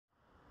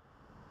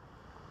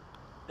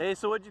Hey,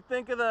 so what'd you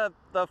think of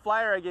the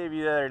flyer I gave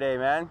you the other day,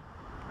 man?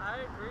 I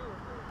agree with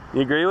it.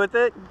 You agree with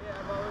it? Yeah,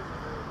 I've always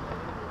agreed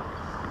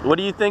with it. What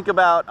do you think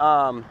about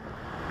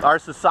our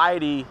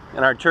society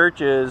and our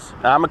churches,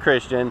 I'm a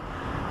Christian,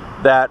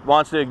 that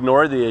wants to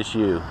ignore the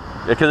issue?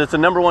 Because it's the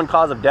 #1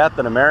 cause of death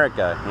in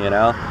America, you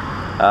know?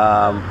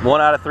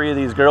 1 out of 3 of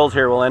these girls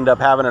here will end up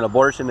having an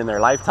abortion in their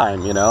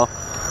lifetime, you know?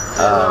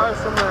 There are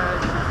some that are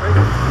actually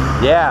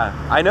pregnant. Yeah,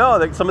 I know.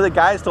 That some of the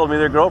guys told me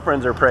their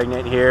girlfriends are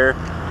pregnant here,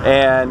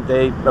 and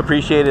they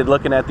appreciated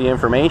looking at the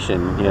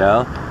information, you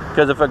know?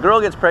 Because if a girl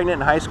gets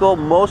pregnant in high school,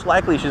 most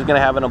likely she's going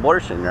to have an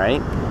abortion,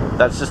 right?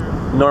 That's just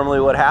normally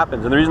what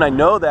happens. And the reason I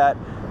know that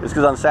is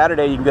because on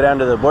Saturday you can go down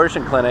to the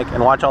abortion clinic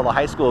and watch all the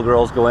high school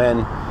girls go in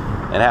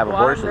and have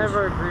abortions. I've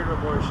never agreed with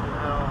abortion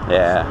at all.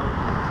 Yeah. So,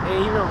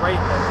 and even rape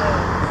at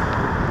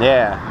that.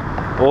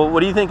 Yeah. Well, what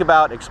do you think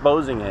about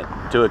exposing it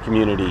to a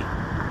community? Like,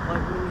 what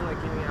do you mean,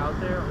 like getting it out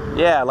there? Or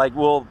Yeah, like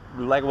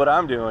like what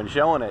I'm doing,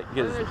 showing it. I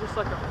think they're just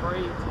like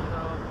afraid,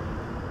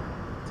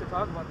 to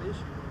talk about the issue.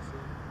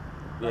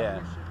 Yeah.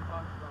 Should be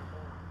talked about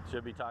more.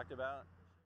 Should be talked about.